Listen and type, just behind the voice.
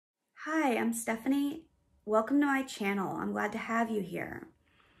Hi, I'm Stephanie. Welcome to my channel. I'm glad to have you here.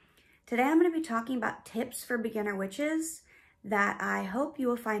 Today I'm going to be talking about tips for beginner witches that I hope you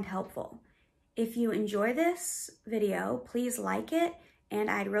will find helpful. If you enjoy this video, please like it, and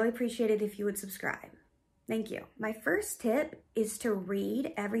I'd really appreciate it if you would subscribe. Thank you. My first tip is to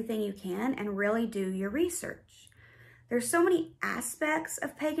read everything you can and really do your research. There's so many aspects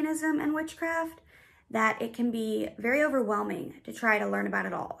of paganism and witchcraft that it can be very overwhelming to try to learn about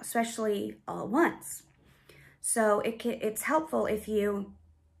it all, especially all at once. So it's helpful if you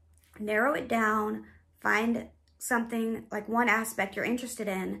narrow it down, find something like one aspect you're interested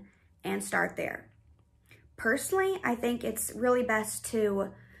in, and start there. Personally, I think it's really best to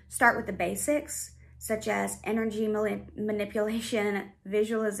start with the basics, such as energy manipulation,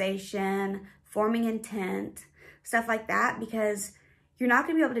 visualization, forming intent, stuff like that, because you're not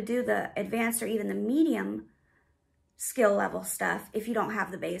going to be able to do the advanced or even the medium skill level stuff if you don't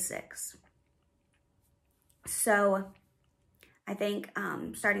have the basics. So I think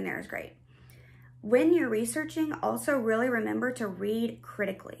starting there is great. When you're researching, also really remember to read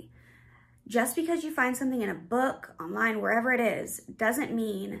critically. Just because you find something in a book, online, wherever it is, doesn't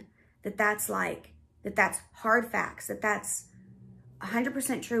mean that that's hard facts, that that's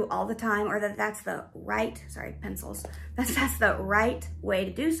 100% true all the time, or that that's the right, that's the right way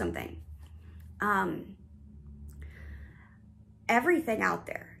to do something. Everything out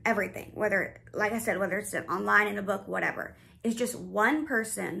there, everything, whether, like I said, whether it's online, in a book, whatever, is just one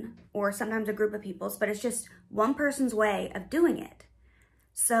person or sometimes a group of people's, but it's just one person's way of doing it.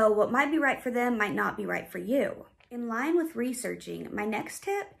 So what might be right for them might not be right for you. In line with researching, my next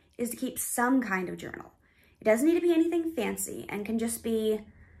tip is to keep some kind of journal. It doesn't need to be anything fancy and can just be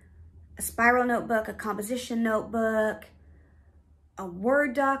a spiral notebook, a composition notebook, a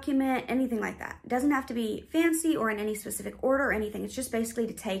Word document, anything like that. It doesn't have to be fancy or in any specific order or anything. It's just basically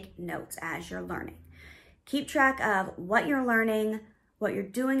to take notes as you're learning. Keep track of what you're learning, what you're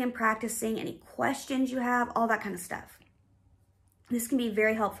doing and practicing, any questions you have, all that kind of stuff. This can be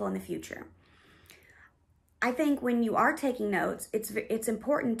very helpful in the future. I think when you are taking notes, it's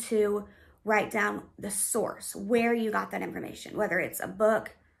important to write down the source, where you got that information, whether it's a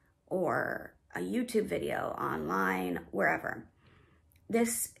book or a YouTube video, online, wherever.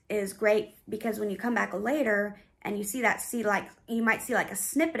 This is great because when you come back later and you you might see like a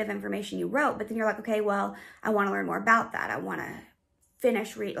snippet of information you wrote, but then you're like, okay, well, I want to learn more about that. I want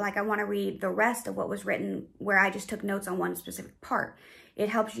to read the rest of what was written where I just took notes on one specific part. It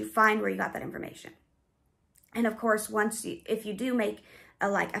helps you find where you got that information. And of course, if you do make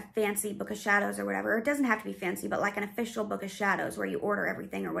a fancy book of shadows or whatever, it doesn't have to be fancy, but like an official book of shadows where you order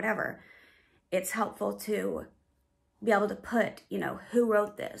everything or whatever, it's helpful to be able to put, who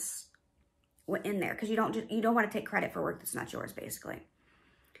wrote this in there, because you don't want to take credit for work that's not yours, basically.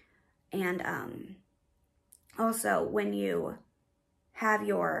 And also, when you have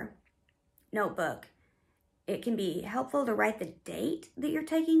your notebook, it can be helpful to write the date that you're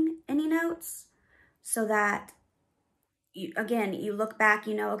taking any notes, so that you look back,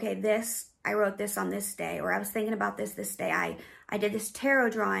 okay, I wrote this on this day, or I was thinking about this day. I did this tarot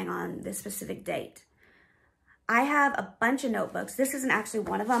drawing on this specific date. I have a bunch of notebooks. This isn't actually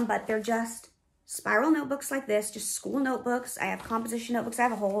one of them, but they're just spiral notebooks like this, just school notebooks. I have composition notebooks. I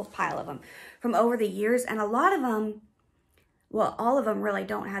have a whole pile of them from over the years, and a lot of them, well, all of them really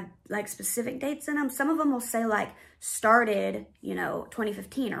don't have like specific dates in them. Some of them will say like started,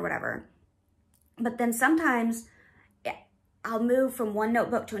 2015 or whatever. But then sometimes I'll move from one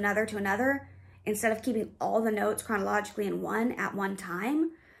notebook to another instead of keeping all the notes chronologically in one at one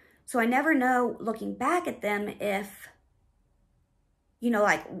time. So I never know, looking back at them, if,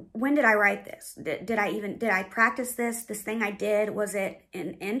 like, when did I write this? Did I practice this thing I did? Was it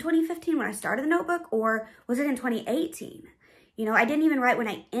in 2015 when I started the notebook, or was it in 2018? I didn't even write when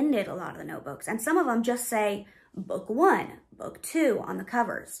I ended a lot of the notebooks. And some of them just say book 1, book 2 on the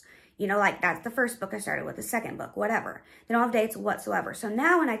covers. Like that's the first book I started with, the second book, whatever. They don't have dates whatsoever. So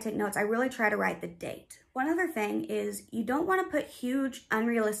now when I take notes, I really try to write the date. One other thing is you don't want to put huge,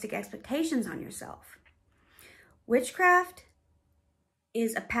 unrealistic expectations on yourself. Witchcraft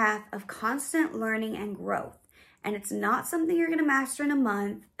is a path of constant learning and growth. And it's not something you're going to master in a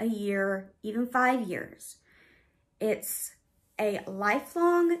month, a year, even 5 years. It's a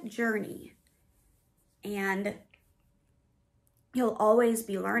lifelong journey. And you'll always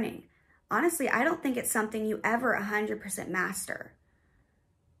be learning. Honestly, I don't think it's something you ever 100% master.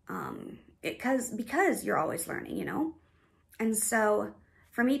 Because you're always learning, And so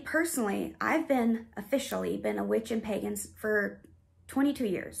for me personally, I've officially been a witch and pagan for 22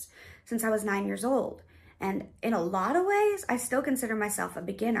 years, since I was 9 years old. And in a lot of ways, I still consider myself a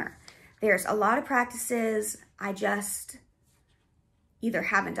beginner. There's a lot of practices I just either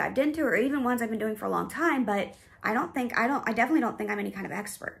haven't dived into, or even ones I've been doing for a long time, but I definitely don't think I'm any kind of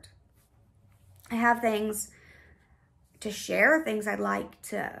expert. I have things to share, things I'd like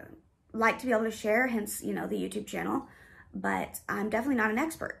to be able to share, hence, you know, the YouTube channel, but I'm definitely not an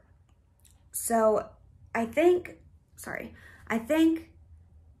expert. So I think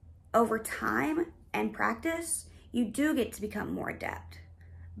over time and practice, you do get to become more adept,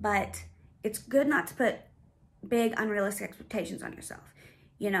 but it's good not to put big unrealistic expectations on yourself,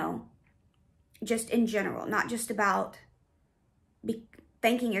 you know, just in general, not just about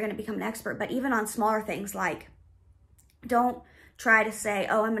thinking you're going to become an expert, but even on smaller things. Like, don't try to say,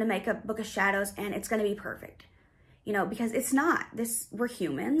 oh, I'm going to make a book of shadows and it's going to be perfect, you know, because it's not. We're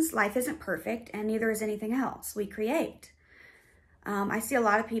humans. Life isn't perfect, and neither is anything else we create. I see a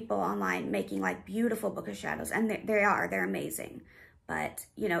lot of people online making like beautiful book of shadows, and they're amazing. But,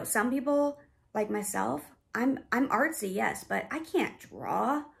 you know, some people like myself, I'm artsy, yes, but I can't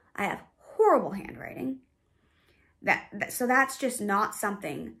draw. I have horrible handwriting. So that's just not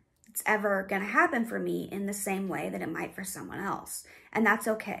something that's ever going to happen for me in the same way that it might for someone else. And that's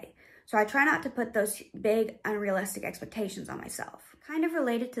okay. So I try not to put those big unrealistic expectations on myself. Kind of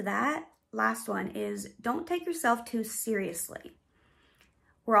related to that, last one is don't take yourself too seriously.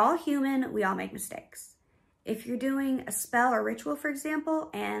 We're all human. We all make mistakes. If you're doing a spell or ritual, for example,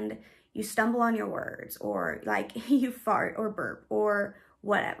 and you stumble on your words, or like you fart or burp or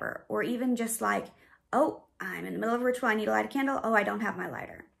whatever, or even just like, oh, I'm in the middle of a ritual, I need to light a candle, oh, I don't have my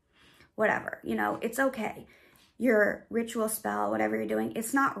lighter, whatever, you know, it's okay. Your ritual, spell, whatever you're doing,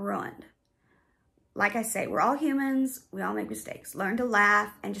 it's not ruined. Like I say, we're all humans, we all make mistakes. Learn to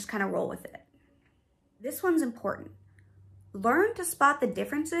laugh and just kind of roll with it. This one's important. Learn to spot the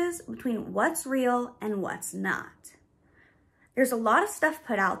differences between what's real and what's not. There's a lot of stuff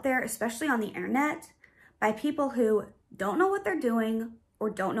put out there, especially on the internet, by people who don't know what they're doing or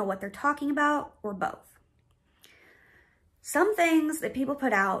don't know what they're talking about, or both. Some things that people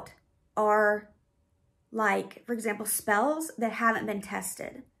put out are like, for example, spells that haven't been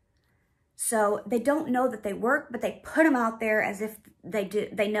tested. So they don't know that they work, but they put them out there as if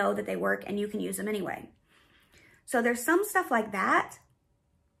they know that they work and you can use them anyway. So there's some stuff like that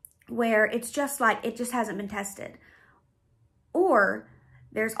where it's just like, it just hasn't been tested. Or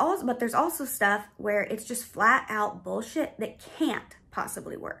there's also stuff where it's just flat out bullshit that can't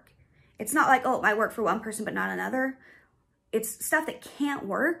possibly work. It's not like, oh, it might work for one person, but not another. It's stuff that can't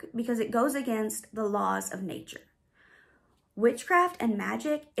work because it goes against the laws of nature. Witchcraft and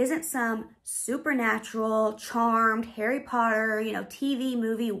magic isn't some supernatural, charmed, Harry Potter, you know, TV,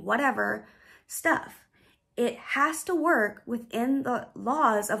 movie, whatever stuff. It has to work within the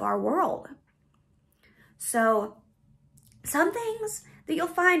laws of our world. So some things that you'll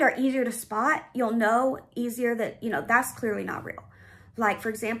find are easier to spot. You'll know easier that, you know, that's clearly not real. Like, for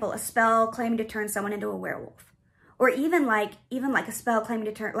example, a spell claiming to turn someone into a werewolf. Or even like a spell claiming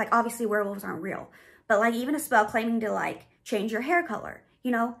to turn, like, obviously werewolves aren't real, but like even a spell claiming to like change your hair color, you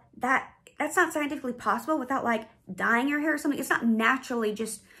know, that's not scientifically possible without like dyeing your hair or something. It's not naturally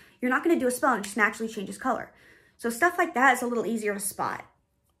just, you're not going to do a spell and just naturally change its color. So stuff like that is a little easier to spot.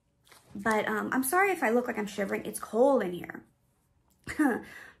 But I'm sorry if I look like I'm shivering. It's cold in here.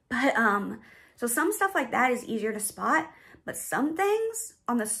 So some stuff like that is easier to spot, but some things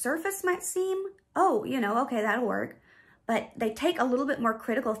on the surface might seem, oh, you know, okay, that'll work. But they take a little bit more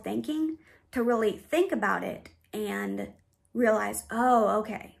critical thinking to really think about it and realize, oh,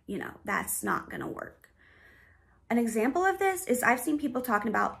 okay, you know, that's not going to work. An example of this is I've seen people talking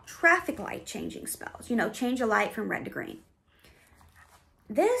about traffic light changing spells, you know, change a light from red to green.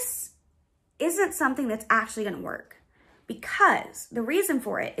 This isn't something that's actually going to work, because the reason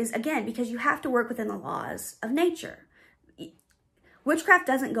for it is, again, because you have to work within the laws of nature. Witchcraft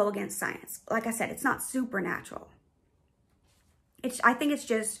doesn't go against science. Like I said, it's not supernatural. I think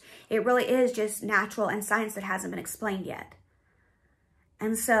it really is just natural and science that hasn't been explained yet.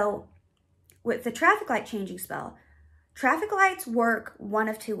 And so with the traffic light changing spell, traffic lights work one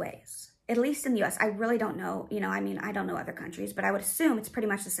of two ways, at least in the US. I really don't know, you know, I mean, I don't know other countries, but I would assume it's pretty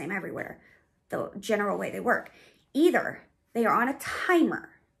much the same everywhere, the general way they work. Either they are on a timer,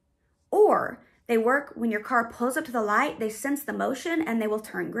 or they work when your car pulls up to the light, they sense the motion and they will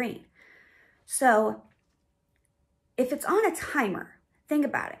turn green. So if it's on a timer, think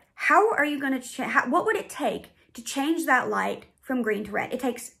about it. How are you going to what would it take to change that light from green to red? It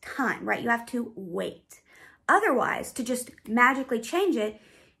takes time, right? You have to wait. Otherwise, to just magically change it,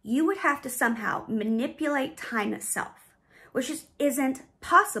 you would have to somehow manipulate time itself, which just isn't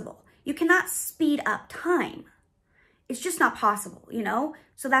possible. You cannot speed up time. It's just not possible, you know?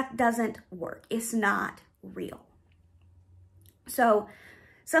 So that doesn't work. It's not real. So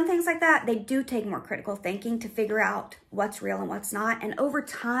some things like that, they do take more critical thinking to figure out what's real and what's not. And over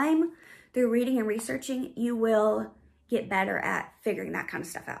time, through reading and researching, you will get better at figuring that kind of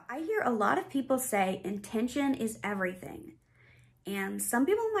stuff out. I hear a lot of people say intention is everything. And some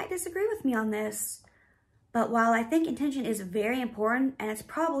people might disagree with me on this, but while I think intention is very important, and it's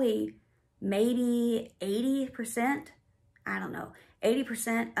probably maybe 80%, I don't know,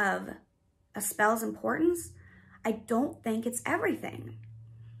 80% of a spell's importance, I don't think it's everything.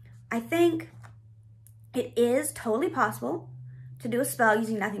 I think it is totally possible to do a spell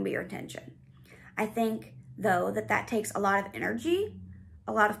using nothing but your intention. I think, though, that takes a lot of energy,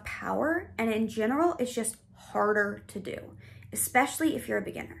 a lot of power, and in general, it's just harder to do, especially if you're a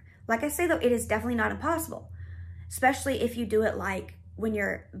beginner. Like I say, though, it is definitely not impossible, especially if you do it like when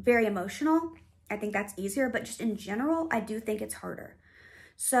you're very emotional. I think that's easier, but just in general, I do think it's harder.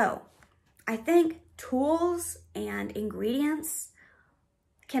 So I think tools and ingredients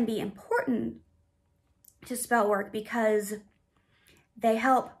can be important to spell work because they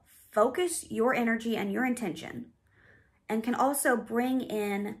help focus your energy and your intention, and can also bring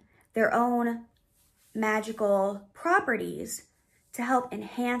in their own magical properties to help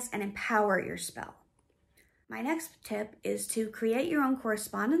enhance and empower your spell. My next tip is to create your own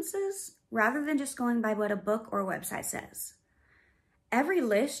correspondences rather than just going by what a book or a website says. Every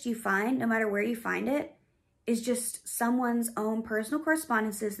list you find, no matter where you find it, is just someone's own personal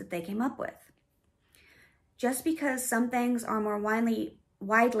correspondences that they came up with. Just because some things are more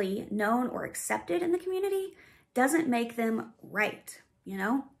widely known or accepted in the community doesn't make them right, you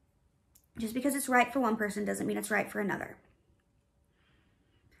know? Just because it's right for one person doesn't mean it's right for another.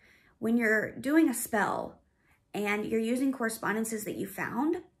 When you're doing a spell and you're using correspondences that you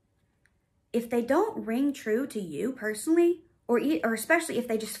found, if they don't ring true to you personally, or especially if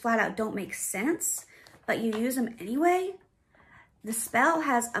they just flat out don't make sense, but you use them anyway, the spell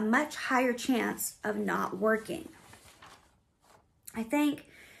has a much higher chance of not working. I think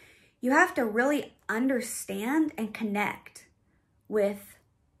you have to really understand and connect with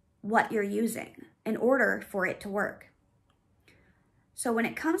what you're using in order for it to work. So when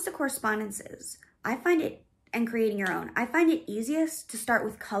it comes to correspondences, I find it, and creating your own, I find it easiest to start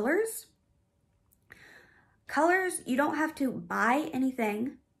with colors. Colors, you don't have to buy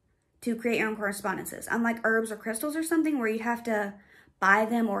anything to create your own correspondences. Unlike herbs or crystals or something where you'd have to buy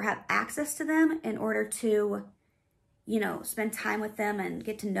them or have access to them in order to, you know, spend time with them and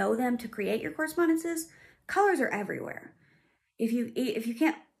get to know them to create your correspondences. Colors are everywhere. If you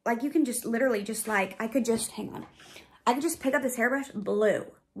can't, like, you can just literally just like, I could just pick up this hairbrush, blue.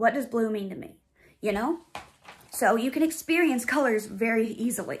 What does blue mean to me? You know? So you can experience colors very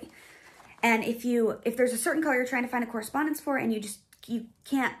easily. And if there's a certain color you're trying to find a correspondence for and you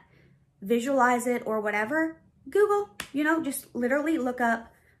can't visualize it or whatever, Google, you know, just literally look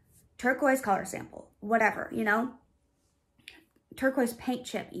up turquoise color sample, whatever, you know, turquoise paint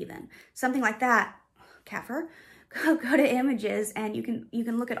chip even, something like that, cat fur, go to images and you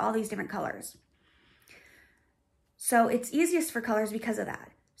can look at all these different colors. So it's easiest for colors because of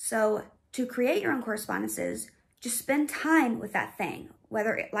that. So to create your own correspondences, just spend time with that thing,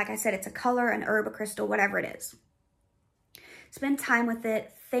 whether, like I said, it's a color, an herb, a crystal, whatever it is. Spend time with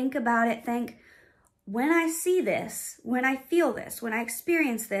it, think about it, think, when I see this, when I feel this, when I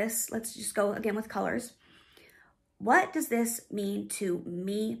experience this, let's just go again with colors, what does this mean to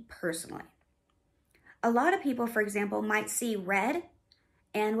me personally? A lot of people, for example, might see red,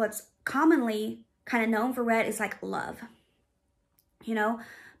 and what's commonly kind of known for red is like love, you know,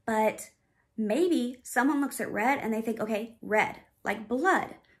 but maybe someone looks at red and they think, okay, red, like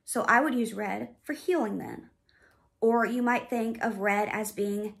blood. So I would use red for healing then. Or you might think of red as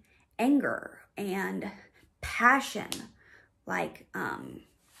being anger and passion, like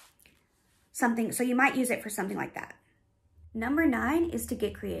something, so you might use it for something like that. Number 9 is to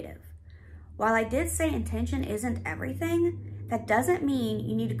get creative. While I did say intention isn't everything, that doesn't mean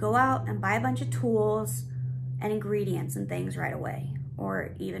you need to go out and buy a bunch of tools and ingredients and things right away,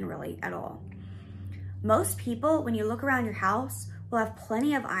 or even really at all. Most people, when you look around your house, will have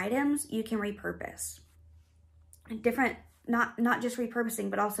plenty of items you can repurpose. Different, not just repurposing,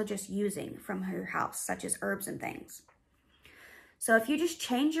 but also just using from your house, such as herbs and things. So if you just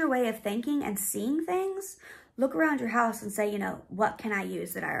change your way of thinking and seeing things, look around your house and say, you know, what can I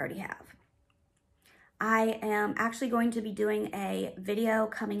use that I already have? I am actually going to be doing a video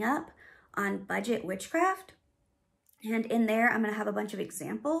coming up on budget witchcraft. And in there, I'm going to have a bunch of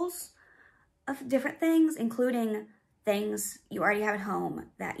examples of different things, including things you already have at home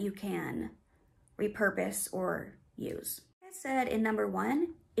that you can repurpose or use. Like I said in number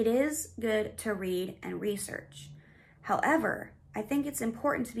 1, it is good to read and research. However, I think it's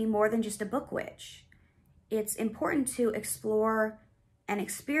important to be more than just a book witch. It's important to explore and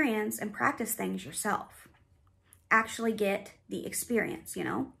experience and practice things yourself. Actually get the experience, you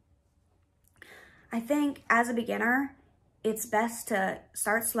know? I think as a beginner, it's best to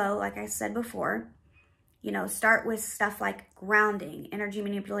start slow, like I said before. You know, start with stuff like grounding, energy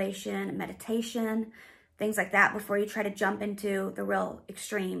manipulation, meditation, things like that before you try to jump into the real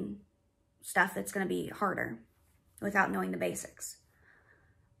extreme stuff that's going to be harder without knowing the basics.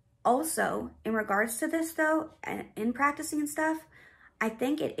 Also, in regards to this though, and in practicing and stuff, I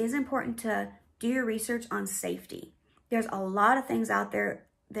think it is important to do your research on safety. There's a lot of things out there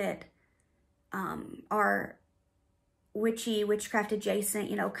that are witchy, witchcraft adjacent,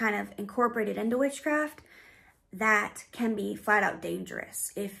 you know, kind of incorporated into witchcraft that can be flat out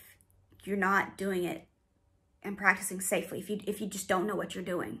dangerous if you're not doing it and practicing safely, if you just don't know what you're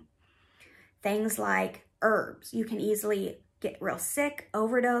doing. Things like herbs, you can easily get real sick,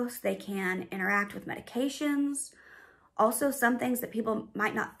 overdose, they can interact with medications. Also, some things that people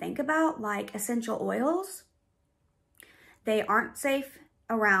might not think about, like essential oils, they aren't safe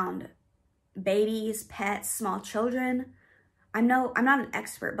around babies, pets, small children. I'm not an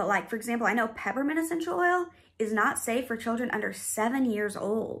expert, but like, for example, I know peppermint essential oil is not safe for children under 7 years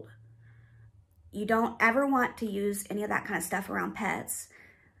old. You don't ever want to use any of that kind of stuff around pets.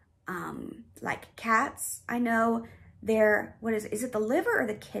 Like cats, I know is it the liver or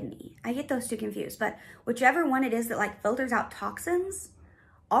the kidney? I get those two confused, but whichever one it is that like filters out toxins,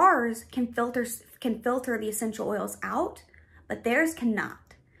 ours can filter the essential oils out, but theirs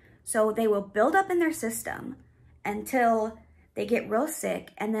cannot. So they will build up in their system until they get real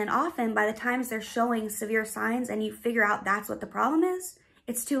sick. And then often by the times they're showing severe signs and you figure out that's what the problem is,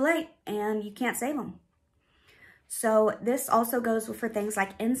 it's too late and you can't save them. So this also goes for things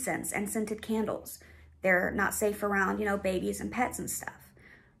like incense and scented candles. They're not safe around, you know, babies and pets and stuff.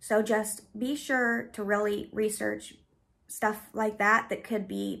 So just be sure to really research stuff like that that could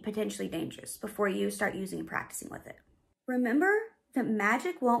be potentially dangerous before you start using and practicing with it. Remember that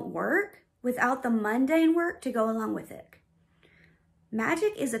magic won't work without the mundane work to go along with it.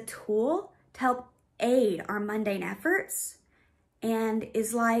 Magic is a tool to help aid our mundane efforts and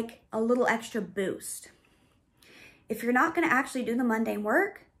is like a little extra boost. If you're not going to actually do the mundane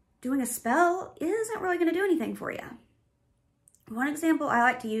work, doing a spell isn't really going to do anything for you. One example I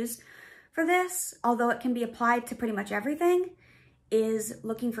like to use for this, although it can be applied to pretty much everything, is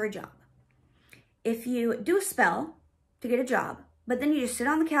looking for a job. If you do a spell to get a job, but then you just sit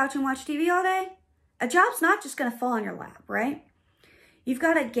on the couch and watch TV all day, a job's not just going to fall on your lap, right? You've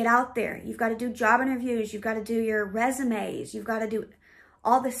got to get out there. You've got to do job interviews. You've got to do your resumes. You've got to do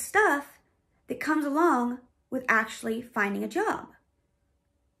all this stuff that comes along with actually finding a job.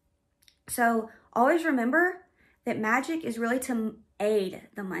 So always remember that magic is really to aid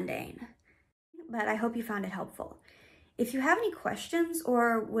the mundane. But I hope you found it helpful. If you have any questions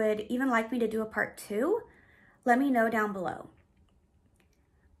or would even like me to do a part 2, let me know down below.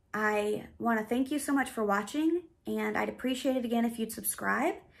 I want to thank you so much for watching, and I'd appreciate it again if you'd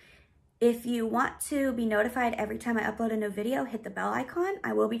subscribe. If you want to be notified every time I upload a new video, hit the bell icon.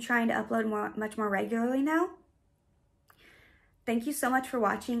 I will be trying to upload much more regularly now. Thank you so much for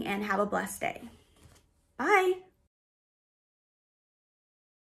watching and have a blessed day.